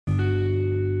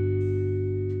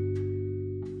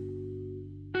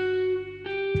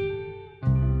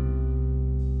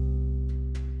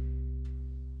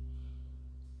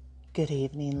Good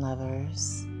evening,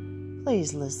 lovers.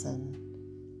 Please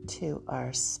listen to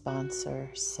our sponsor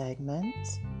segment,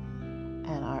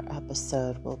 and our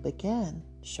episode will begin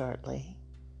shortly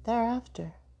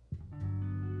thereafter.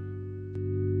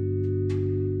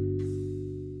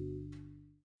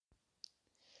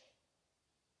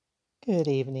 Good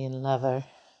evening, lover.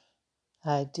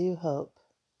 I do hope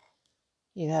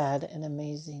you had an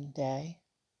amazing day.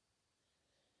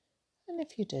 And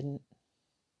if you didn't,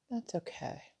 that's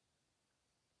okay.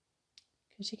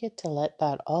 Because you get to let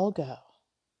that all go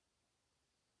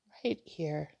right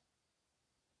here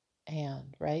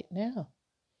and right now.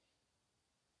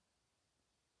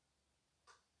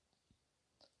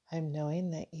 I'm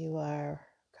knowing that you are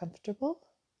comfortable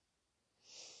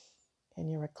in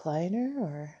your recliner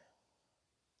or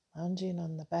lounging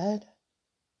on the bed.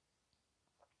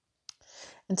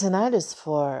 And tonight is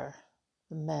for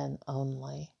men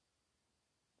only,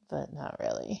 but not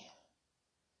really.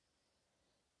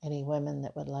 Any women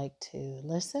that would like to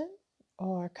listen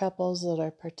or couples that are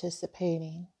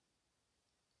participating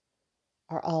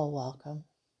are all welcome.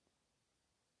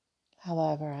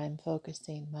 However, I'm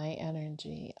focusing my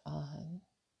energy on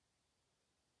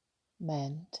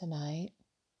men tonight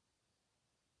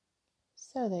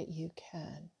so that you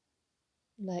can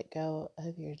let go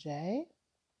of your day,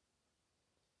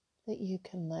 that you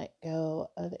can let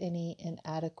go of any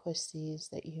inadequacies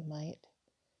that you might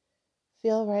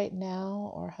feel right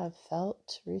now or have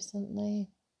felt recently.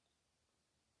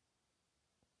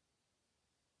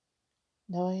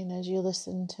 Knowing as you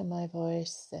listen to my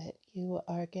voice that you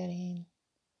are getting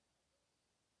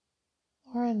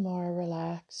more and more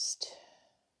relaxed,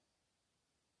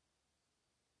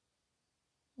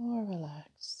 more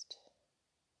relaxed.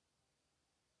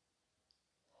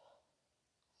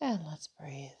 And let's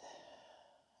breathe.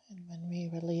 And when we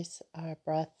release our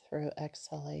breath through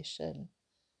exhalation,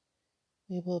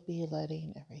 we will be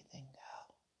letting everything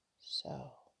go.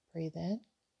 So breathe in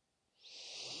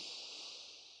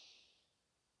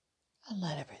and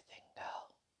let everything go.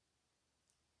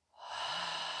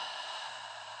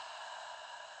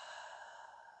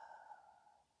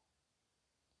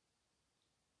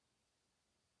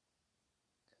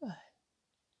 Good.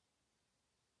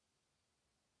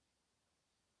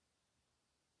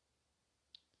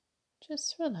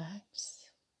 Just relax.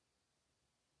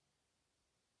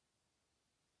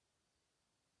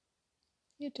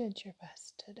 You did your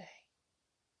best today.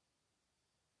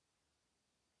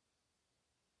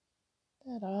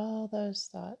 Let all those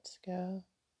thoughts go.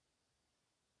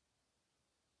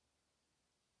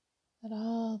 Let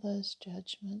all those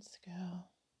judgments go.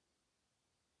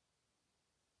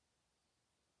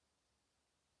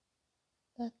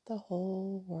 Let the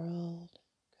whole world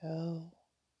go.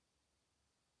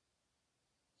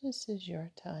 This is your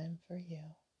time for you.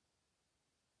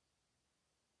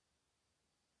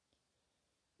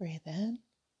 Breathe in.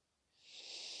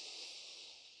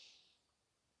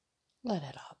 Let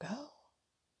it all go.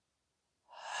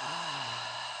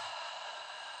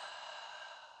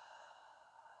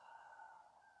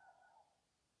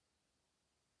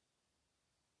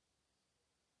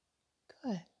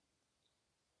 Good.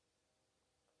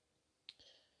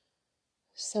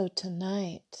 So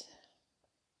tonight,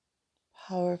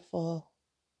 powerful,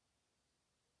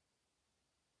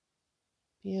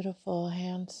 beautiful,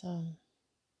 handsome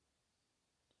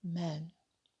men,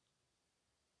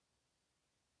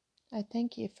 I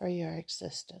thank you for your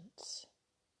existence.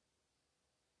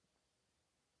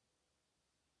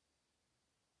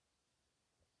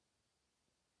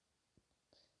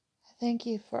 I thank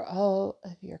you for all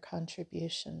of your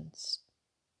contributions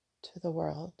to the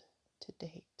world to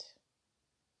date.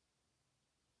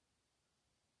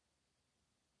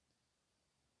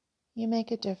 You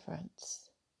make a difference.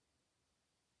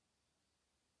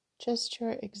 Just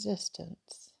your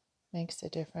existence makes a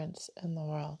difference in the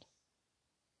world.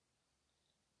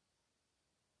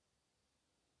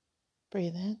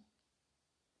 Breathe in.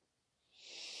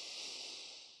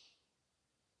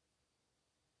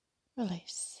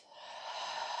 Release.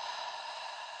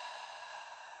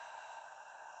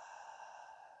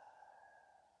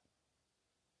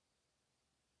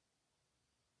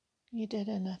 You did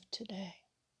enough today.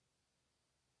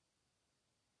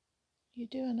 You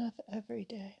do enough every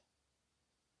day.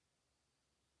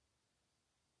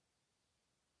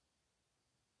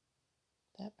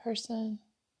 That person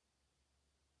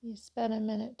you spent a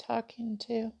minute talking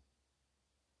to,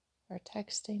 or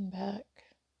texting back,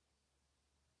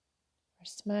 or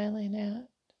smiling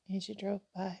at as you drove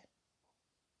by,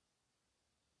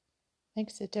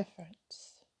 makes a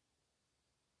difference.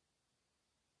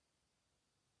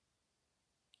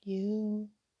 You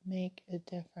make a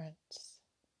difference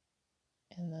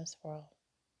in this world,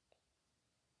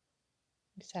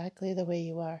 exactly the way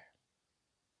you are.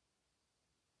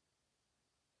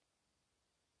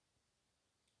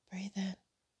 Breathe in.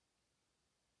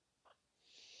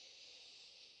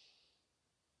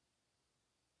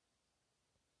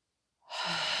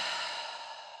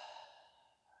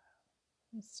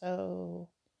 I'm so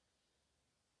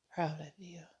proud of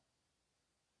you.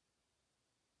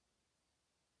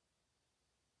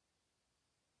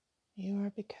 You are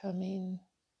becoming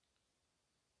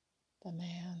the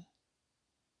man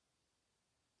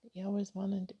that you always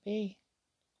wanted to be.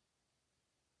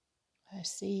 I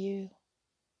see you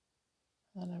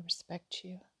and I respect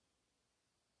you.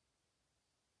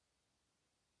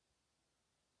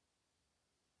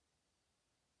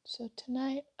 So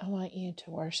tonight, I want you to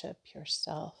worship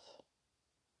yourself.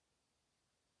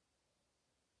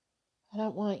 I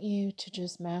don't want you to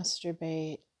just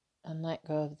masturbate and let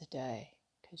go of the day,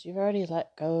 because you've already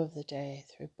let go of the day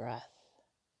through breath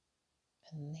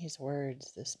and these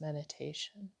words, this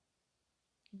meditation.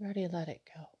 You've already let it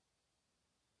go.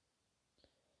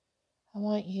 I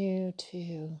want you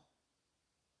to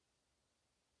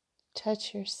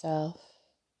touch yourself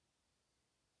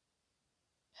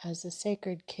as the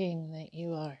sacred king that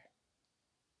you are.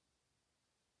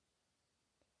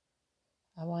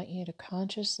 I want you to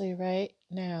consciously right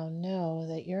now know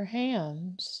that your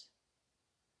hands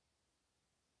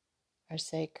are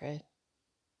sacred.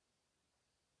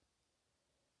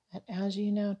 And as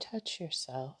you now touch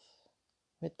yourself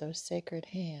with those sacred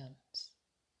hands,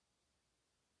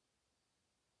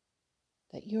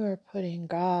 that you are putting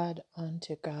God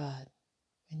onto God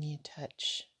when you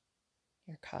touch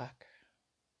your cock.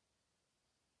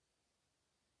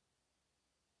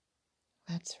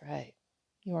 That's right.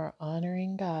 You are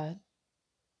honoring God.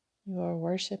 You are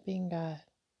worshiping God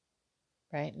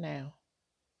right now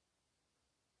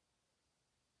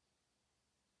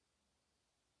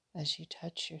as you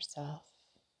touch yourself,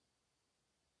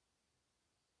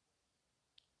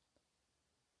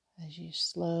 as you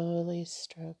slowly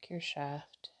stroke your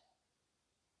shaft.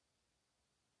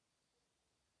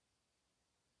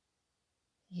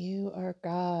 You are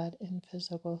God in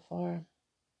physical form.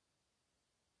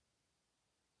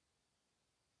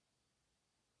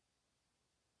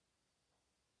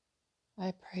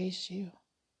 I praise you.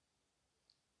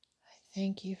 I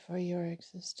thank you for your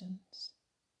existence.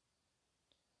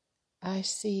 I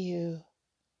see you,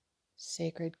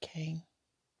 sacred King.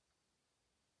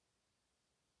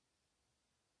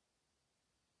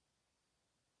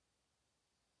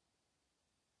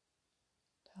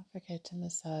 Don't forget to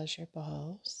massage your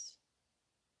balls,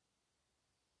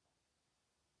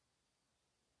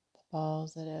 the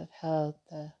balls that have held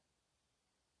the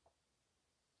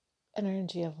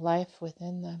energy of life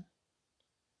within them.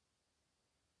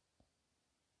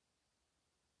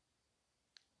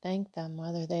 Thank them,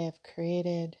 whether they have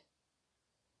created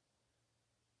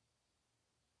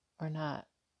or not.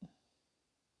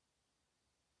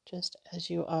 Just as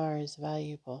you are is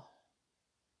valuable.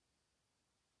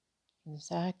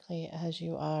 Exactly as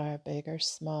you are, big or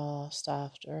small,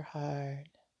 soft or hard,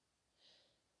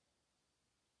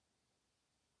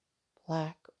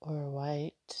 black or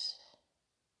white.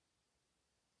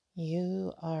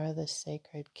 You are the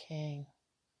sacred king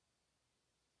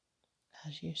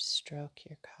as you stroke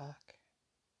your cock,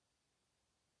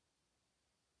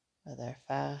 whether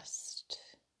fast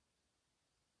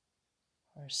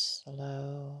or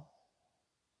slow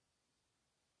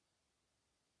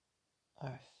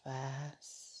or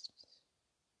fast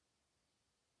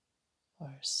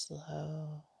or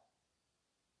slow.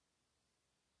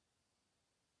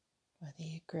 Whether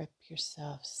you grip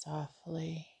yourself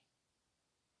softly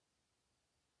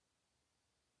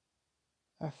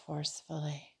or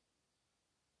forcefully.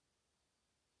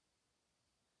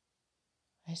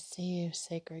 I see you,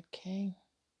 sacred king.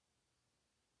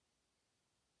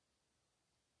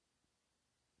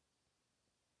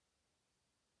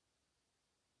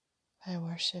 I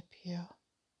worship you.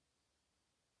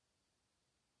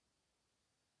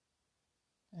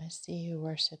 I see you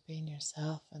worshiping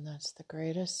yourself, and that's the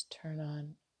greatest turn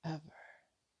on ever.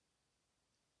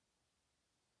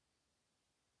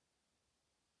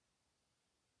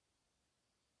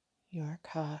 Your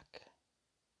cock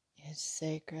is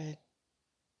sacred.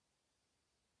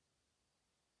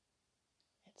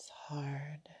 It's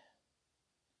hard.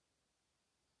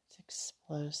 It's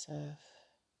explosive.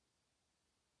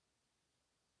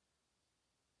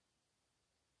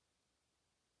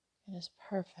 It is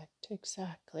perfect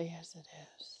exactly as it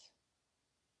is.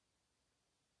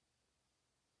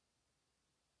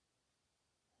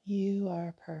 You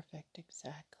are perfect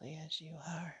exactly as you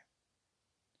are.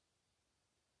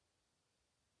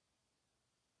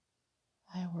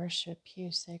 I worship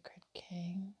you, Sacred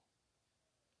King.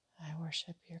 I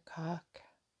worship your cock.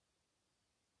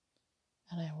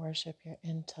 And I worship your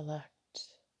intellect.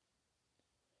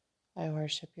 I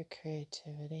worship your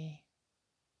creativity.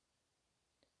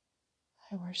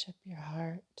 I worship your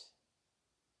heart.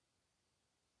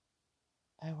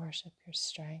 I worship your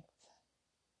strength.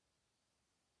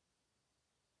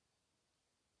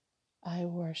 I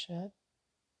worship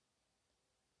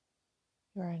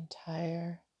your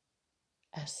entire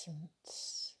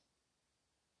essence.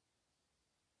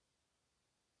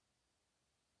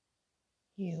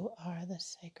 You are the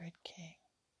Sacred King.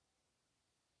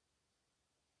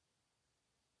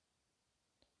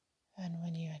 And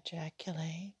when you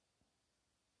ejaculate,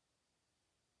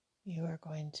 you are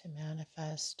going to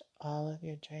manifest all of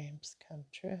your dreams come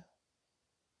true.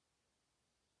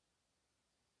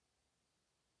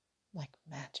 Like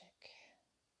magic.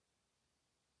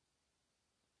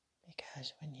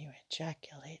 Because when you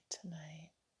ejaculate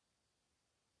tonight,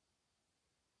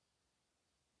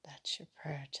 that's your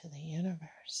prayer to the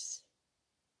universe.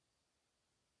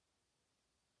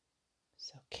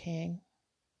 So, King,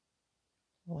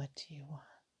 what do you want?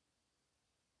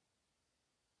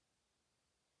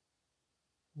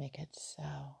 Make it so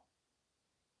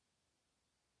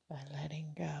by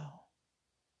letting go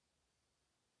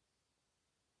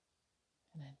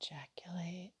and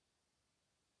ejaculate.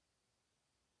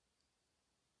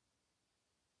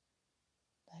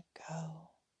 Let go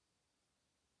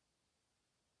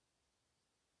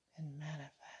and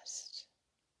manifest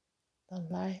the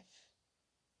life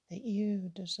that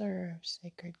you deserve,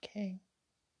 Sacred King.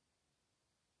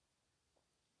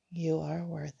 You are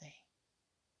worthy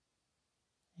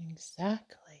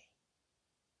exactly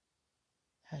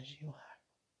as you are.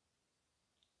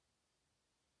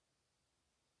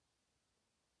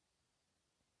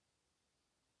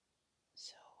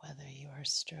 So whether you are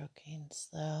stroking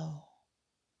slow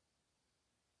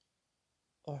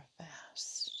or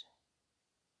fast,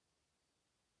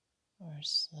 or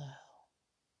slow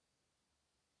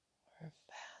or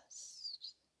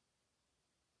fast,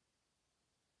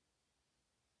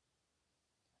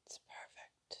 it's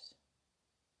perfect.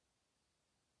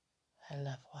 I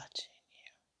love watching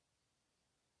you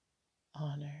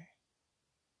honor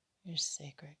your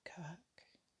sacred cock.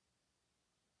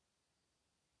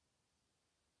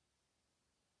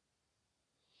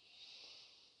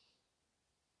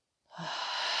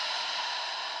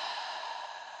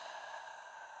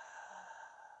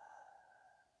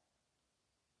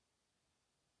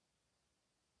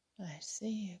 I see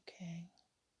you, King.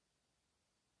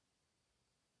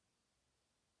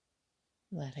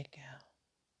 Let it go.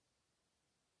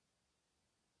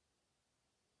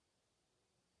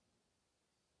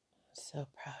 I'm so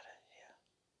proud of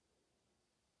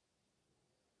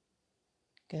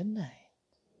you. Good night.